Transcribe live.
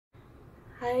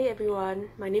Hi everyone,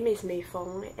 my name is Mei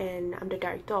Fong and I'm the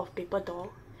director of Paper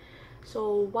Doll.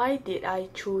 So why did I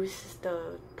choose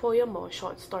the poem or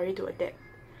short story to adapt?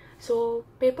 So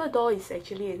Paper Doll is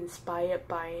actually inspired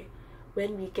by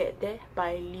When We Get There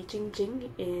by Li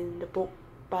Jing in the book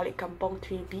Balik Kampung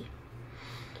 3B.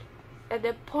 At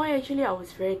that point actually I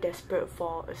was very desperate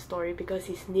for a story because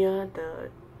it's near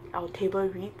our table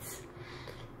reads,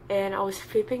 and I was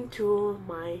flipping through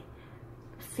my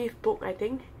 5th book I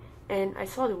think, and I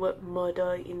saw the word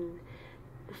murder in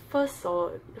the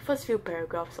first few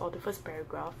paragraphs or the first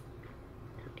paragraph,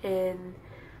 and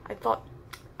I thought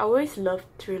I always loved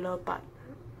thriller, but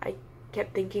I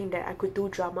kept thinking that I could do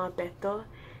drama better,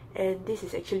 and this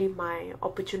is actually my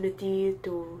opportunity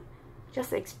to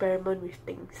just experiment with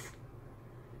things.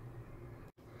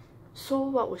 So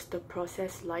what was the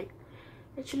process like?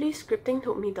 Actually, scripting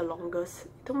took me the longest.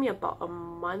 It took me about a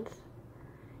month,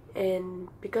 and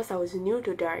because I was new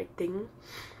to directing,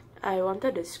 I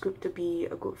wanted the script to be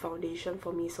a good foundation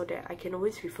for me so that I can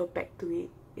always refer back to it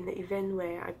in the event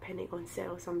where I panic on set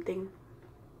or something.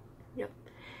 Yep.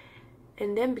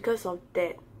 And then because of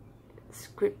that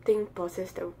scripting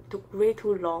process that took way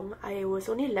too long, I was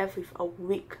only left with a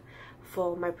week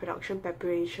for my production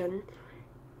preparation,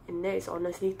 and that is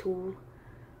honestly too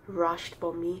rushed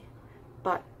for me.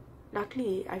 But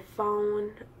luckily I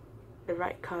found the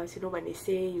right cast. You know, when they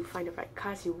say you find the right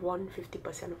cast, you won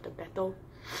 50% of the battle.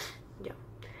 Yeah.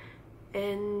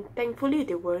 And thankfully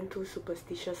they weren't too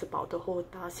superstitious about the whole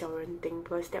大小人 thing,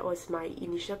 because that was my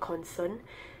initial concern,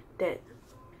 that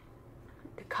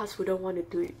the cast wouldn't want to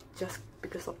do it just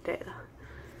because of that.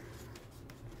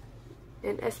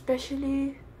 And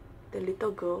especially the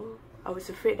little girl, I was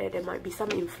afraid that there might be some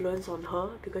influence on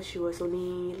her because she was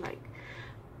only like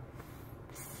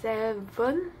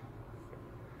 7.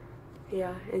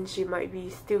 Yeah, and she might be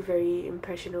still very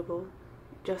impressionable,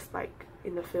 just like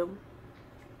in the film.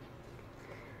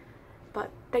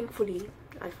 But thankfully,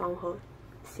 I found her,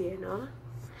 Sienna.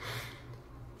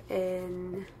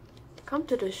 And come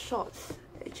to the shots.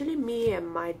 Actually, me and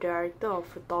my director of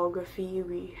photography,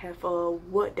 we have a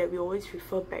word that we always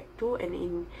refer back to, and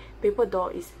in Paper Doll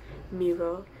is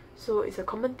mirror. So it's a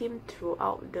common theme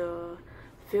throughout the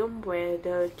film where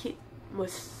the kid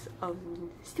was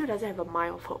still doesn't have a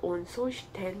mind of her own, so she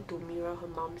tend to mirror her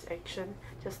mom's action,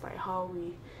 just like how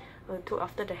we took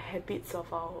after the habits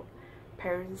of our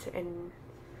parents. And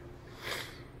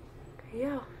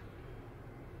yeah,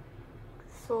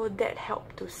 so that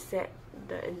helped to set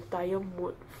the entire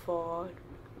mood for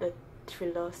the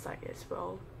thriller side as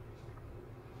well.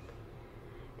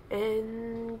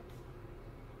 And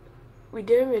we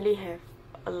didn't really have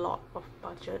a lot of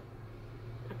budget.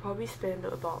 I probably spent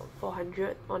about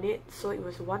 400 on it, so it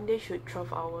was one day shoot,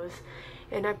 12 hours,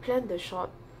 and I planned the shot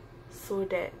so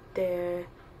that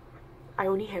I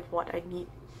only have what I need,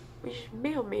 which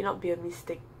may or may not be a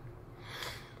mistake,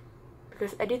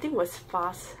 because editing was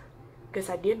fast because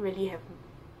I didn't really have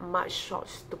much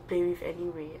shots to play with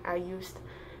anyway. I used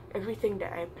everything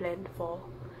that I planned for,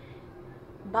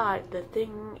 but the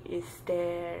thing is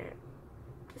that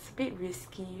it's a bit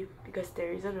risky because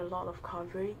there isn't a lot of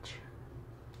coverage.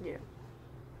 Yeah.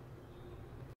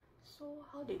 So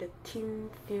how did the team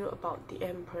feel about the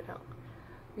end product?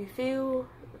 We feel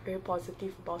very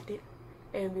positive about it,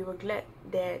 and we were glad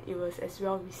that it was as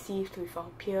well received with our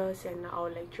peers and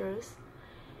our lecturers.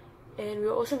 And we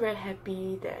were also very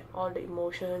happy that all the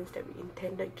emotions that we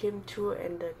intended came through,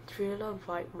 and the thriller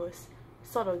vibe was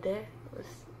sort of there. It was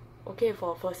okay for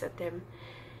our first attempt,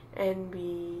 and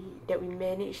we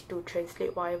managed to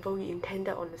translate whatever we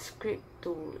intended on the script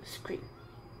to screen.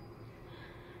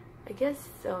 I guess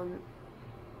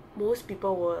most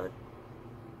people were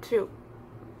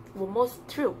most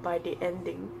thrilled by the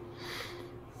ending,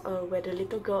 where the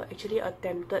little girl actually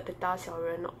attempted the 大小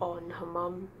人 on her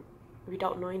mom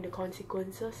without knowing the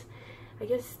consequences. I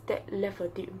guess that left a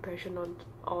deep impression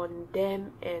on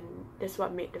them, and that's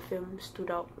what made the film stood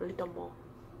out a little more.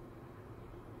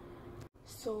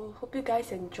 So hope you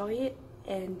guys enjoy it,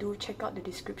 and do check out the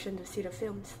description to see the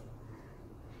films.